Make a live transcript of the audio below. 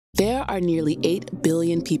There are nearly 8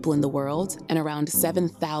 billion people in the world and around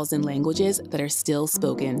 7,000 languages that are still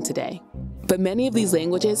spoken today. But many of these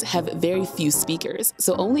languages have very few speakers,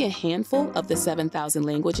 so only a handful of the 7,000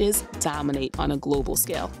 languages dominate on a global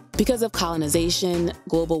scale. Because of colonization,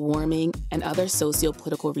 global warming, and other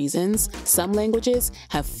socio-political reasons, some languages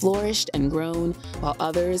have flourished and grown, while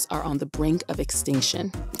others are on the brink of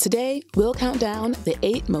extinction. Today, we'll count down the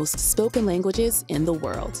 8 most spoken languages in the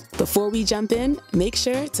world. Before we jump in, make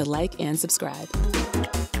sure to like and subscribe.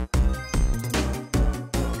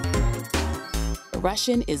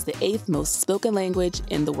 Russian is the 8th most spoken language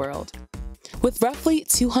in the world. With roughly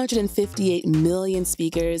 258 million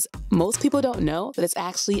speakers, most people don't know that it's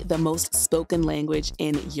actually the most spoken language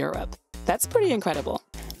in Europe. That's pretty incredible.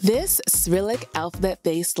 This Cyrillic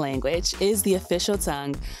alphabet-based language is the official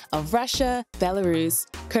tongue of Russia, Belarus,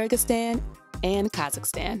 Kyrgyzstan, and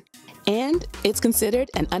Kazakhstan. And it's considered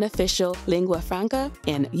an unofficial lingua franca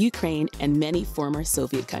in Ukraine and many former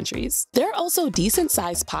Soviet countries. There are also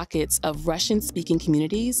decent-sized pockets of Russian-speaking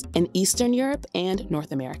communities in Eastern Europe and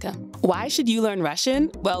North America. Why should you learn Russian?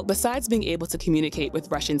 Well, besides being able to communicate with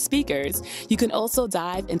Russian speakers, you can also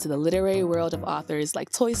dive into the literary world of authors like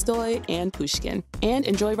Tolstoy and Pushkin and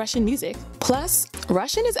enjoy Russian music. Plus,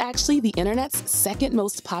 Russian is actually the internet's second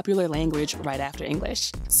most popular language right after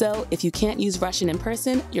English. So if you can't use Russian in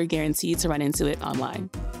person, you're guaranteed to run into it online.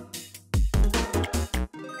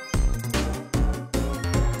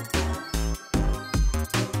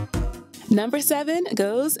 Number 7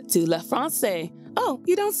 goes to Le Français. Oh,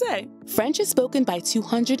 you don't say. French is spoken by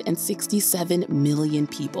 267 million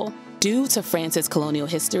people. Due to France's colonial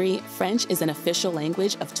history, French is an official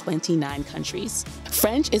language of 29 countries.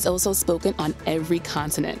 French is also spoken on every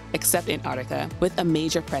continent except Antarctica, with a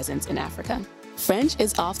major presence in Africa. French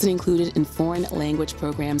is often included in foreign language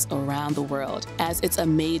programs around the world, as it's a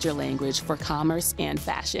major language for commerce and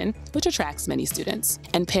fashion, which attracts many students.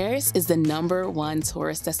 And Paris is the #1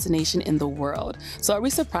 tourist destination in the world, so are we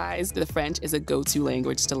surprised that French is a go-to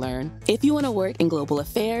language to learn? If you want to work in global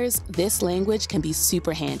affairs, this language can be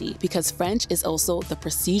super handy because French is also the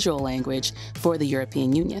procedural language for the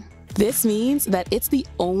European Union. This means that it's the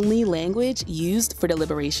only language used for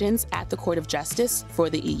deliberations at the Court of Justice for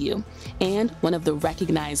the EU, and one of the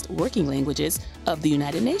recognized working languages of the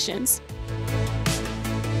United Nations.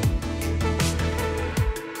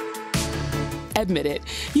 Admit it,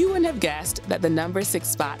 you wouldn't have guessed that the number 6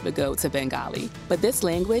 spot would go to Bengali, but this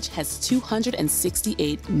language has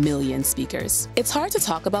 268 million speakers. It's hard to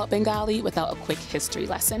talk about Bengali without a quick history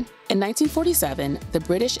lesson. In 1947, the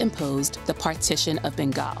British imposed the Partition of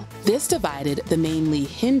Bengal. This divided the mainly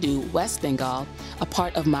Hindu West Bengal, a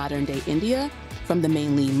part of modern-day India, from the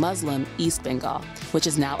mainly Muslim East Bengal, which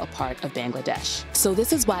is now a part of Bangladesh. So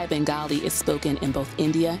this is why Bengali is spoken in both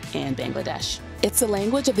India and Bangladesh. It's the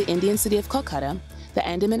language of the Indian city of Kolkata, the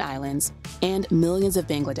Andaman Islands, and millions of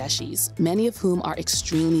Bangladeshis, many of whom are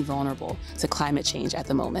extremely vulnerable to climate change at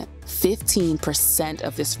the moment. 15%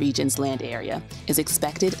 of this region's land area is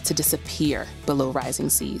expected to disappear below rising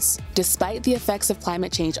seas. Despite the effects of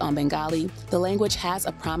climate change on Bengali, the language has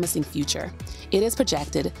a promising future. It is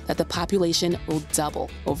projected that the population will double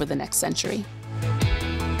over the next century.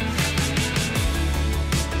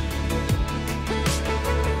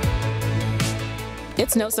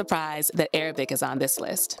 It's no surprise that Arabic is on this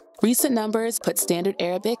list. Recent numbers put Standard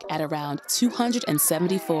Arabic at around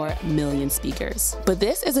 274 million speakers. But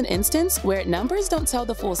this is an instance where numbers don't tell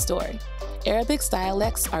the full story. Arabic's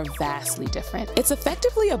dialects are vastly different. It's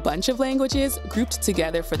effectively a bunch of languages grouped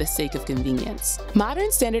together for the sake of convenience.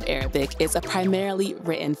 Modern Standard Arabic is a primarily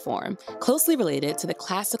written form, closely related to the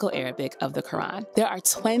classical Arabic of the Quran. There are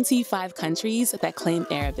 25 countries that claim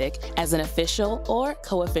Arabic as an official or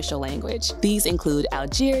co-official language. These include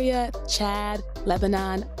Algeria, Chad,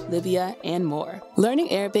 Lebanon, Libya, and more.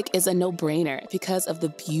 Learning Arabic is a no-brainer because of the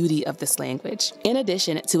beauty of this language. In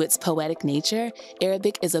addition to its poetic nature,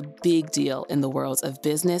 Arabic is a big deal in the worlds of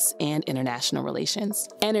business and international relations.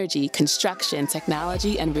 Energy, construction,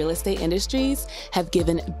 technology, and real estate industries have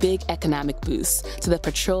given big economic boosts to the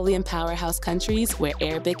petroleum powerhouse countries where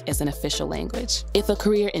Arabic is an official language. If a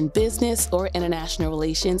career in business or international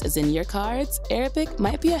relations is in your cards, Arabic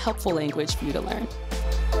might be a helpful language for you to learn.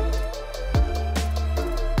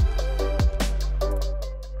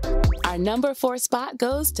 Our number 4 spot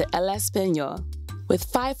goes to El Español. With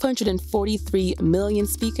 543 million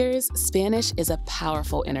speakers, Spanish is a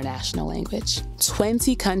powerful international language.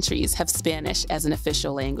 20 countries have Spanish as an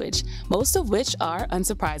official language, most of which are,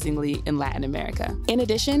 unsurprisingly, in Latin America. In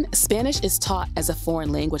addition, Spanish is taught as a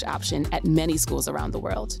foreign language option at many schools around the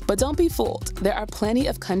world. But don't be fooled, there are plenty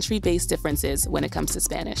of country-based differences when it comes to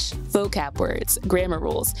Spanish. Vocab words, grammar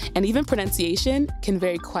rules, and even pronunciation can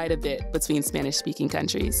vary quite a bit between Spanish-speaking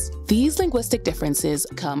countries. These linguistic differences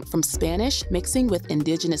come from Spanish mixing with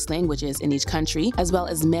indigenous languages in each country, as well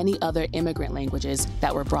as many other immigrant languages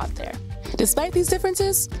that were brought there. Despite these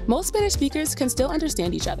differences, most Spanish speakers can still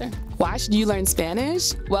understand each other. Why should you learn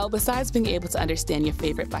Spanish? Well, besides being able to understand your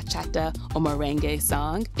favorite bachata or merengue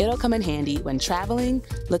song, it'll come in handy when traveling,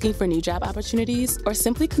 looking for new job opportunities, or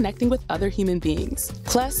simply connecting with other human beings.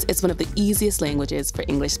 Plus, it's one of the easiest languages for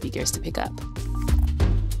English speakers to pick up.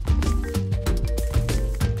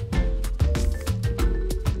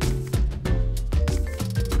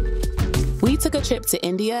 We took a trip to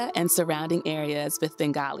India and surrounding areas with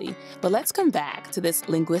Bengali, but let's come back to this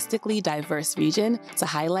linguistically diverse region to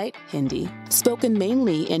highlight Hindi. Spoken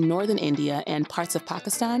mainly in northern India and parts of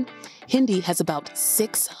Pakistan, Hindi has about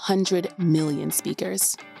 600 million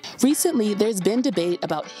speakers. Recently, there's been debate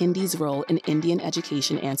about Hindi's role in Indian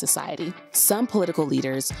education and society. Some political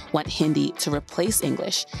leaders want Hindi to replace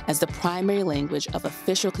English as the primary language of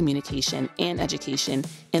official communication and education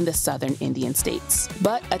in the southern Indian states.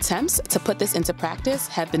 But attempts to put this into practice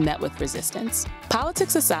have been met with resistance.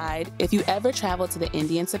 Politics aside, if you ever travel to the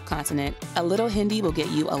Indian subcontinent, a little Hindi will get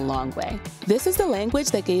you a long way. This is the language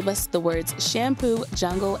that gave us the words shampoo,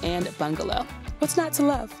 jungle, and bungalow. What's not to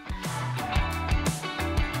love?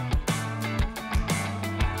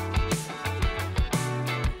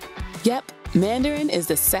 Yep, Mandarin is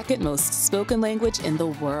the second most spoken language in the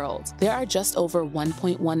world. There are just over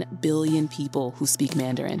 1.1 billion people who speak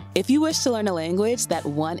Mandarin. If you wish to learn a language that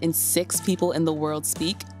 1 in 6 people in the world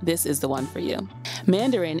speak, this is the one for you.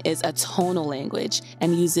 Mandarin is a tonal language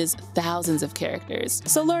and uses thousands of characters,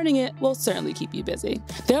 so learning it will certainly keep you busy.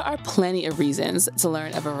 There are plenty of reasons to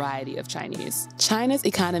learn a variety of Chinese. China's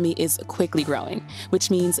economy is quickly growing, which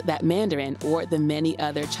means that Mandarin, or the many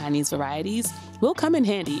other Chinese varieties, will come in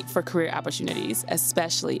handy for career opportunities,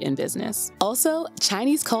 especially in business. Also,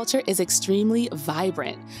 Chinese culture is extremely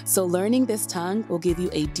vibrant, so learning this tongue will give you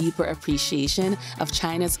a deeper appreciation of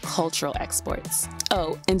China's cultural exports.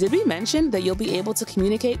 Oh, and did we mention that you'll be able to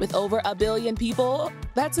communicate with over 1 billion people?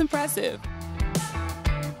 That's impressive.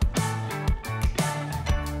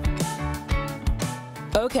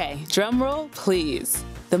 Okay, drum roll, please.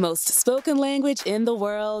 The most spoken language in the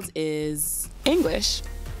world is English.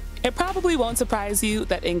 It probably won't surprise you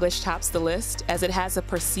that English tops the list, as it has a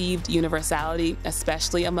perceived universality,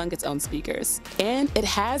 especially among its own speakers. And it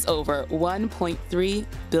has over 1.3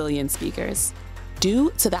 billion speakers.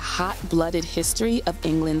 Due to the hot-blooded history of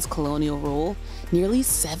England's colonial rule, nearly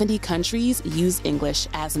 70 countries use English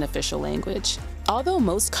as an official language. Although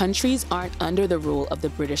most countries aren't under the rule of the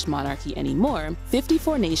British monarchy anymore,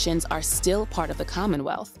 54 nations are still part of the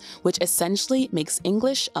Commonwealth, which essentially makes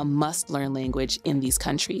English a must-learn language in these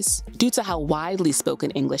countries. Due to how widely spoken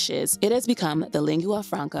English is, it has become the lingua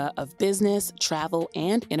franca of business, travel,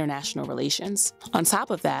 and international relations. On top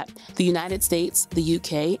of that, the United States, the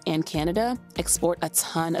UK, and Canada export a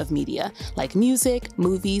ton of media, like music,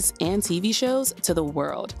 movies, and TV shows, to the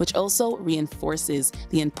world, which also reinforces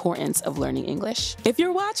the importance of learning English. If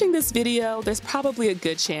you're watching this video, there's probably a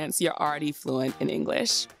good chance you're already fluent in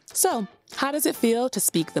English. So, how does it feel to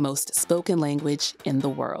speak the most spoken language in the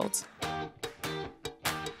world?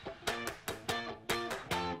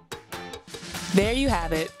 There you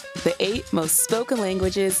have it, the 8 most spoken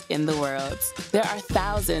languages in the world. There are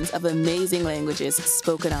thousands of amazing languages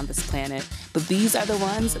spoken on this planet, but these are the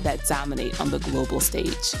ones that dominate on the global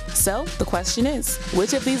stage. So the question is,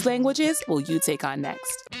 which of these languages will you take on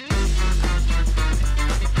next?